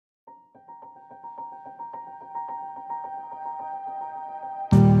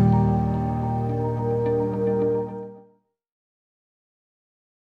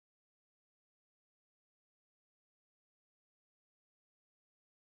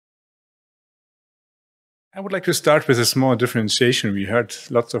I would like to start with a small differentiation. We heard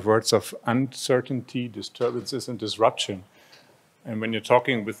lots of words of uncertainty, disturbances, and disruption. And when you're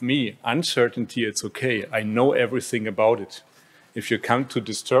talking with me, uncertainty, it's okay. I know everything about it. If you come to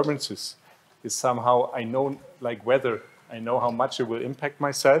disturbances, it's somehow I know, like weather, I know how much it will impact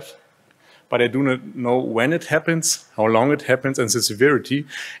myself, but I do not know when it happens, how long it happens, and the severity.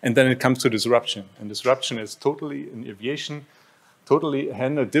 And then it comes to disruption. And disruption is totally, in aviation, totally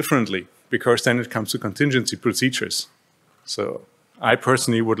handled differently, because then it comes to contingency procedures. So I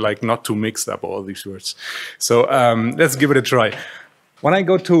personally would like not to mix up all these words. So let's give it a try. When I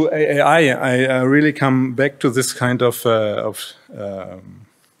go to AI, I really come back to this kind of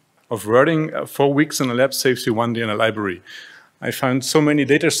wording. 4 weeks in a lab saves you 1 day in a library. I found so many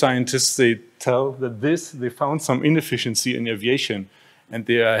data scientists, they tell that they found some inefficiency in aviation, and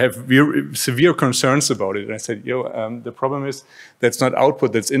they have severe concerns about it. And I said, the problem is that's not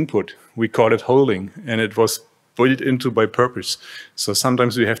output, that's input. We call it holding, and it was built into by purpose. So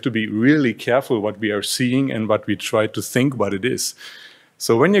sometimes we have to be really careful what we are seeing and what we try to think what it is.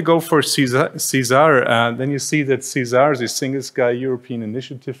 So when you go for CESAR, then you see that CESAR, the Single Sky European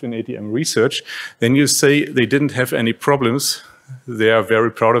Initiative in ATM research, then you say they didn't have any problems. They are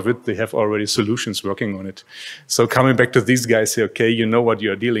very proud of it. They have already solutions working on it. So coming back to these guys, say, okay, you know what you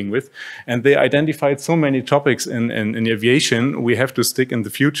are dealing with. And they identified so many topics in aviation we have to stick in the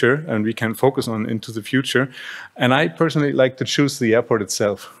future and we can focus on into the future. And I personally like to choose the airport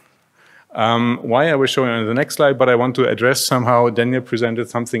itself. Why I will show you on the next slide, but I want to address somehow, Daniel presented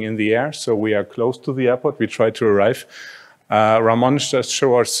something in the air. So we are close to the airport. We try to arrive. Ramon just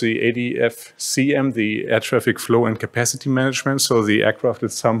showed us the ADF-CM, the air traffic flow and capacity management. So the aircraft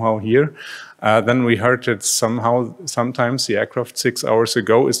is somehow here. Then we heard that sometimes the aircraft 6 hours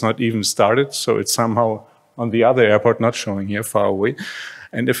ago is not even started. So it's somehow on the other airport, not showing here, far away.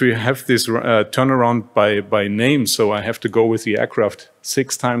 And if we have this turnaround by name, so I have to go with the aircraft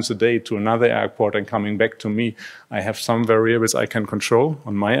 6 times a day to another airport and coming back to me, I have some variables I can control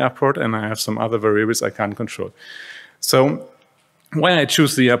on my airport, and I have some other variables I can't control. So why I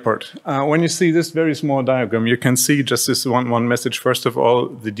choose the airport? When you see this very small diagram, you can see just this one message. First of all,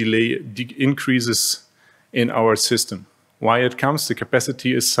 the delay increases in our system. Why it comes? The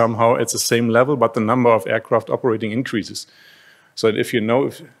capacity is somehow at the same level, but the number of aircraft operating increases. So if you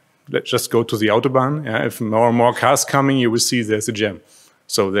know, let's just go to the Autobahn. If more and more cars coming, you will see there's a jam.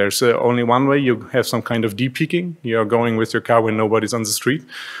 So there's only one way. You have some kind of de-peaking. You're going with your car when nobody's on the street,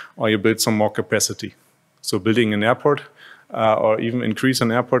 or you build some more capacity. So building an airport, or even increase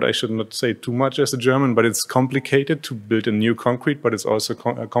an airport, I should not say too much as a German, but it's complicated to build a new concrete, but it's also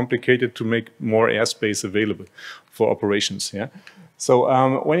complicated to make more airspace available for operations. Yeah.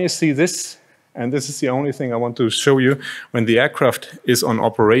 So when you see this, and this is the only thing I want to show you, when the aircraft is on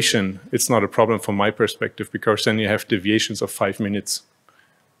operation, it's not a problem from my perspective, because then you have deviations of 5 minutes.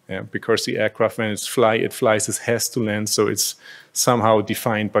 Yeah, because the aircraft, when it flies, it has to land, so it's somehow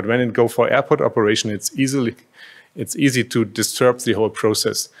defined. But when it goes for airport operation, it's easy to disturb the whole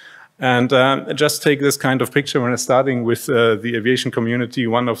process. And just take this kind of picture. When I'm starting with the aviation community,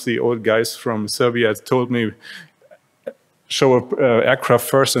 one of the old guys from Serbia told me, show an aircraft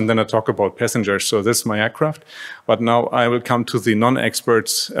first, and then I talk about passengers. So this is my aircraft. But now I will come to the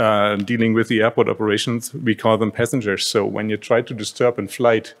non-experts dealing with the airport operations. We call them passengers. So when you try to disturb in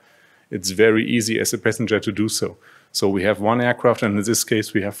flight, it's very easy as a passenger to do so. So we have one aircraft, and in this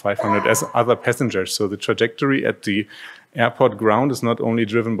case, we have 500 as other passengers. So the trajectory at the airport ground is not only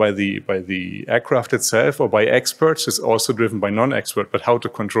driven by the aircraft itself or by experts, it's also driven by non-experts, but how to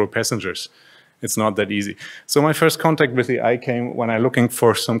control passengers. It's not that easy. So my first contact with the AI came when I'm looking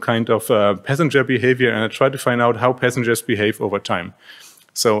for some kind of passenger behavior, and I try to find out how passengers behave over time.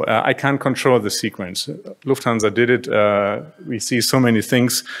 So I can't control the sequence. Lufthansa did it. We see so many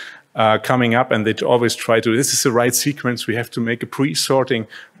things coming up, and they always try to, this is the right sequence, we have to make a pre-sorting,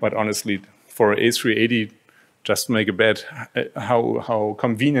 but honestly, for A380, just make a bet how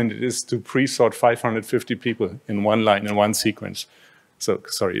convenient it is to pre-sort 550 people in one line, in one sequence. So,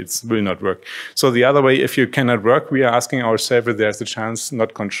 sorry, it will not work. So the other way, if you cannot work, we are asking ourselves if there's a chance,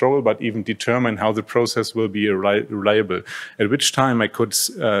 not control, but even determine how the process will be reliable. At which time I could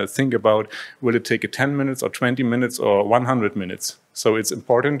think about, will it take 10 minutes or 20 minutes or 100 minutes? So it's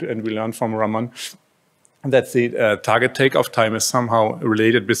important, and we learned from Ramon, that the target takeoff time is somehow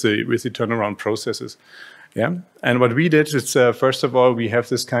related with the turnaround processes. Yeah, and what we did is, first of all, we have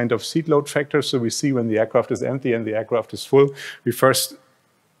this kind of seat load factor. So we see when the aircraft is empty and the aircraft is full. We first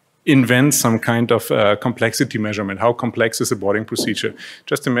invent some kind of complexity measurement. How complex is the boarding procedure?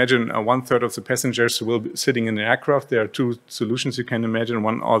 Just imagine 1/3 of the passengers will be sitting in the aircraft. There are two solutions you can imagine.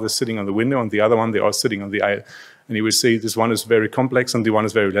 One are sitting on the window, and the other one, they are sitting on the aisle. And you will say this one is very complex and the one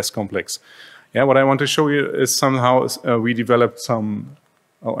is very less complex. Yeah, what I want to show you is somehow we developed some,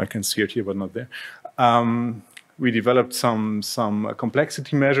 oh, I can see it here, but not there. We developed some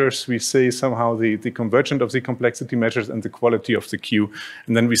complexity measures. We say somehow the convergence of the complexity measures and the quality of the queue.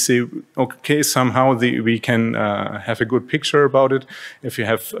 And then we say, okay, somehow we can have a good picture about it. If you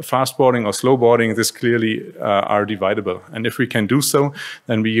have fast boarding or slow boarding, this clearly are dividable. And if we can do so,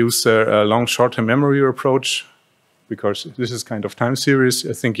 then we use a long short-term memory approach, because this is kind of time series.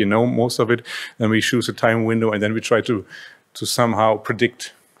 I think you know most of it. Then we choose a time window, and then we try to somehow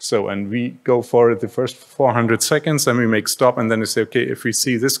predict. So, and we go for it the first 400 seconds, and we make stop, and then we say, okay, if we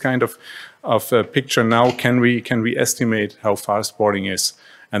see this kind of picture now, can we estimate how fast boarding is?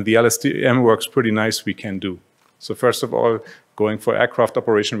 And the LSTM works pretty nice, we can do. So first of all, going for aircraft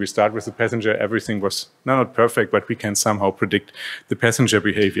operation, we start with the passenger. Everything was not perfect, but we can somehow predict the passenger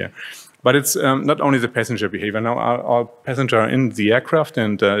behavior. But it's not only the passenger behavior. Now our passengers are in the aircraft,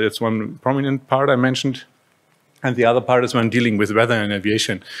 and it's one prominent part I mentioned. And the other part is when dealing with weather and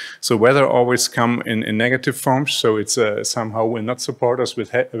aviation. So weather always come in negative forms. So it's somehow will not support us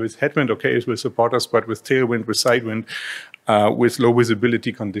with headwind. Okay, it will support us, but with tailwind, with sidewind, with low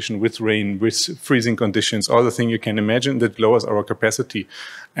visibility condition, with rain, with freezing conditions, all the things you can imagine that lowers our capacity.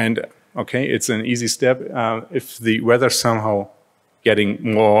 And okay, it's an easy step. If the weather somehow getting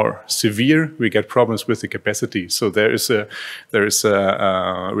more severe, we get problems with the capacity. So there is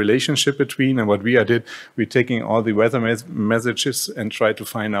a relationship between, and what we did, we're taking all the weather messages and try to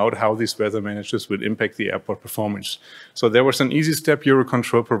find out how these weather messages would impact the airport performance. So there was an easy step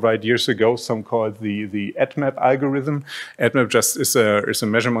Eurocontrol provided years ago, some called the ADMAP algorithm. ADMAP just is a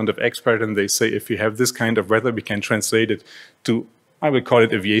measurement of expert, and they say if you have this kind of weather, we can translate it to, I would call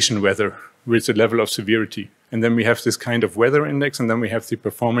it aviation weather, with the level of severity. And then we have this kind of weather index, and then we have the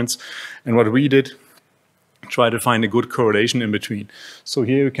performance. And what we did, try to find a good correlation in between. So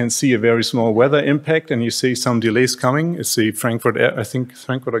here you can see a very small weather impact, and you see some delays coming. It's the Frankfurt, I think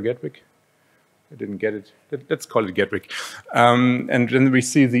Frankfurt or Gatwick. I didn't get it. Let's call it Gatwick. And then we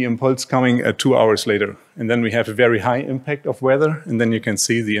see the impulse coming 2 hours later. And then we have a very high impact of weather. And then you can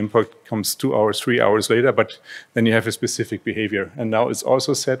see the impact comes 2 hours, 3 hours later. But then you have a specific behavior. And now it's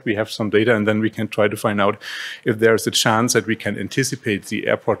also set, we have some data, and then we can try to find out if there's a chance that we can anticipate the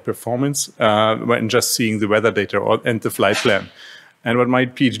airport performance when just seeing the weather data and the flight plan. And what my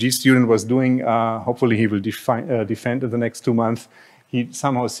PhD student was doing, hopefully he will defend in the next 2 months, he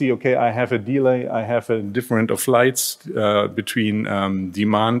somehow see, okay, I have a delay, I have a difference of flights between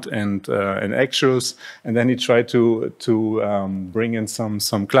demand and actuals, and then he tried to bring in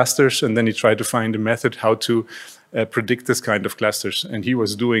some clusters, and then he tried to find a method how to predict this kind of clusters. And he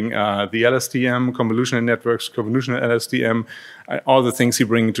was doing the LSTM, convolutional networks, convolutional LSTM, all the things he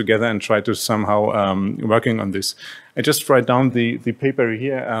bring together and try to somehow working on this. I just write down the paper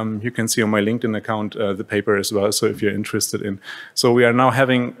here. You can see on my LinkedIn account the paper as well, so if you're interested in. So we are now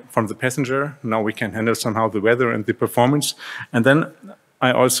having, from the passenger, now we can handle somehow the weather and the performance. And then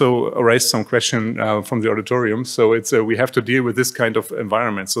I also raised some question from the auditorium. So it's we have to deal with this kind of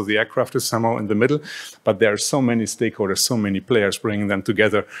environment. So the aircraft is somehow in the middle, but there are so many stakeholders, so many players bringing them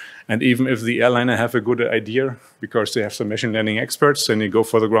together. And even if the airliner have a good idea, because they have some machine learning experts, and you go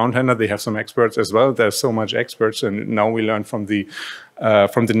for the ground handler, they have some experts as well. There's so much experts, and now we learn from the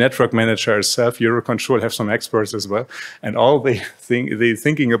network manager itself. Eurocontrol have some experts as well, and all they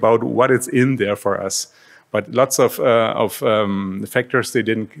thinking about what is in there for us. But lots of factors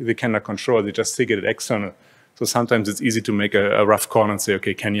they cannot control. They just take it external. So sometimes it's easy to make a rough call and say,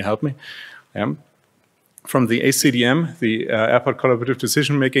 okay, can you help me? From the ACDM, the Airport Collaborative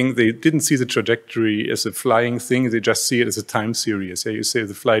Decision Making, they didn't see the trajectory as a flying thing. They just see it as a time series. You say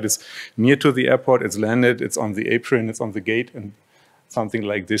the flight is near to the airport, it's landed, it's on the apron, it's on the gate, and something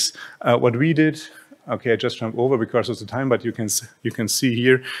like this. What we did. Okay, I just jump over because of the time, but you can see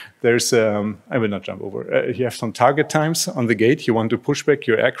here, there's, I will not jump over. You have some target times on the gate. You want to push back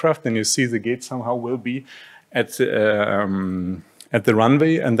your aircraft, and you see the gate somehow will be at the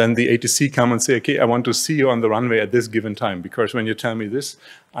runway, and then the ATC come and say, okay, I want to see you on the runway at this given time, because when you tell me this,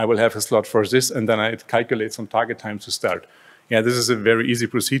 I will have a slot for this, and then I calculate some target time to start. Yeah, this is a very easy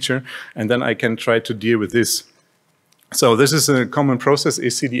procedure, and then I can try to deal with this. So this is a common process,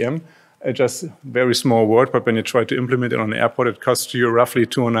 ACDM. Just a very small word, but when you try to implement it on the airport, it costs you roughly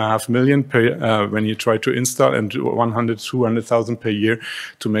 2.5 million per, when you try to install, and 100, 200,000 per year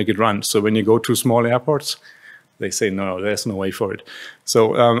to make it run. So when you go to small airports, they say, no, there's no way for it.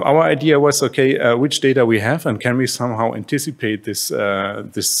 So our idea was, okay, which data we have, and can we somehow anticipate this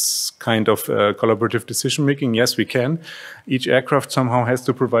this kind of collaborative decision making? Yes, we can. Each aircraft somehow has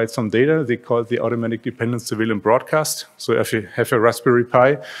to provide some data. They call it the automatic dependent surveillance broadcast. So if you have a Raspberry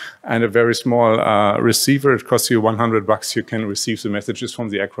Pi and a very small receiver, it costs you $100. You can receive the messages from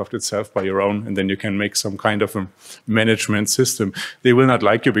the aircraft itself by your own, and then you can make some kind of a management system. They will not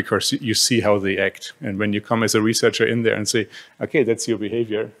like you because you see how they act. And when you come as a researcher in there and say, okay, that's your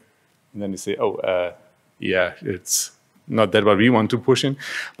behavior, and then you say, oh, yeah, it's not that what we want to push in,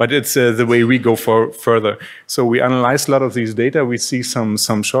 but it's the way we go further. So we analyze a lot of these data. We see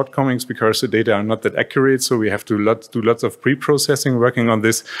some shortcomings because the data are not that accurate. So we have to do lots of pre-processing working on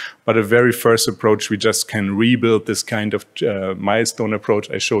this. But a very first approach, we just can rebuild this kind of milestone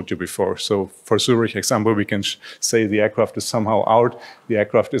approach I showed you before. So for Zurich example, we can say the aircraft is somehow out, the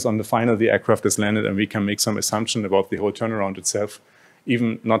aircraft is on the final, the aircraft is landed, and we can make some assumption about the whole turnaround itself,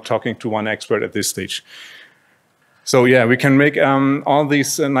 even not talking to one expert at this stage. So yeah, we can make all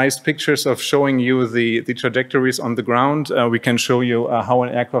these nice pictures of showing you the trajectories on the ground. We can show you how an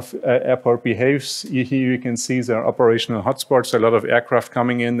airport behaves. Here you can see there are operational hotspots, a lot of aircraft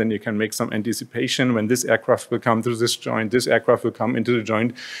coming in. Then you can make some anticipation. When this aircraft will come through this joint, this aircraft will come into the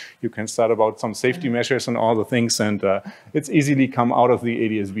joint. You can start about some safety measures and all the things. And it's easily come out of the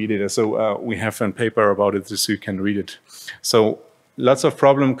ADS-B data. So we have a paper about it so you can read it. So lots of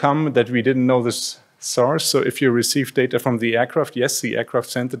problems come that we didn't know this source. So if you receive data from the aircraft, yes, the aircraft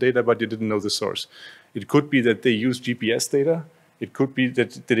sent the data, but you didn't know the source. It could be that they use GPS data. It could be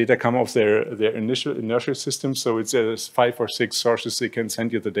that the data come off their initial inertial system. So it's 5 or 6 sources they can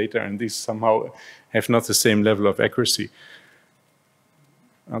send you the data, and these somehow have not the same level of accuracy.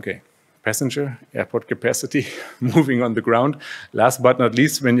 Okay. Passenger, airport capacity, moving on the ground. Last but not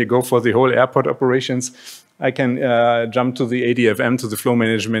least, when you go for the whole airport operations, I can jump to the ADFM, to the flow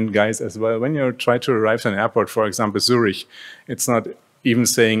management guys as well. When you try to arrive at an airport, for example, Zurich, it's not even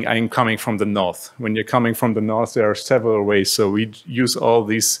saying I'm coming from the north. When you're coming from the north, there are several ways. So we use all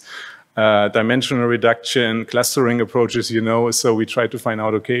these dimensional reduction, clustering approaches, you know, so we try to find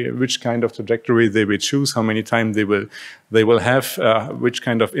out, okay, which kind of trajectory they will choose, how many times they will have, which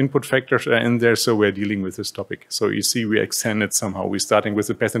kind of input factors are in there, so we're dealing with this topic. So you see, we extend it somehow. We're starting with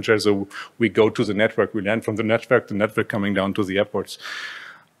the passenger, so we go to the network, we land from the network coming down to the airports.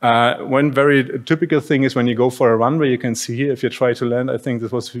 One very typical thing is when you go for a runway, you can see here, if you try to land, I think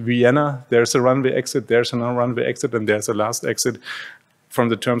this was Vienna, there's a runway exit, there's another runway exit, and there's a last exit. From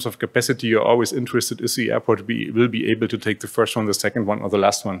the terms of capacity, you're always interested, is the airport will be able to take the first one, the second one, or the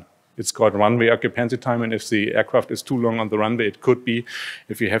last one? It's called runway occupancy time, and if the aircraft is too long on the runway, it could be,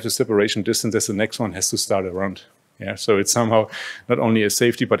 if you have the separation distance, as the next one has to start around. Yeah, so it's somehow not only a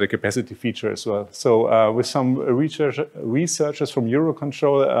safety, but a capacity feature as well. So with some researchers from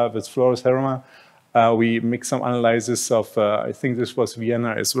Eurocontrol, with Flores Herrema, we make some analysis of, I think this was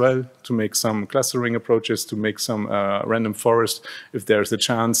Vienna as well, to make some clustering approaches, to make some random forest, if there's a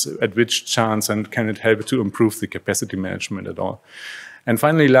chance, at which chance, and can it help to improve the capacity management at all. And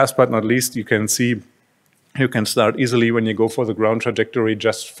finally, last but not least, you can see, you can start easily when you go for the ground trajectory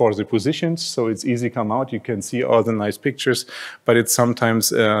just for the positions. So it's easy come out. You can see all the nice pictures, but it's sometimes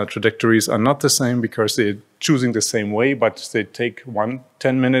trajectories are not the same because they're choosing the same way, but they take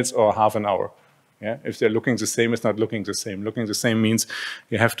 10 minutes or half an hour. Yeah? If they're looking the same, it's not looking the same. Looking the same means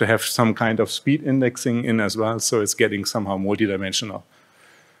you have to have some kind of speed indexing in as well, so it's getting somehow multidimensional.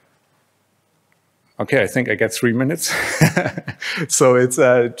 Okay, I think I get 3 minutes. So it's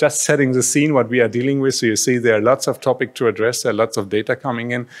just setting the scene, what we are dealing with. So you see there are lots of topics to address. There are lots of data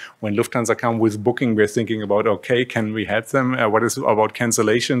coming in. When Lufthansa come with booking, we're thinking about, okay, can we help them? What is about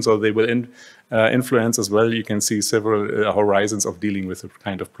cancellations? Or they will influence as well. You can see several horizons of dealing with the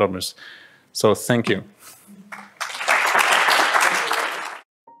kind of problems. So thank you.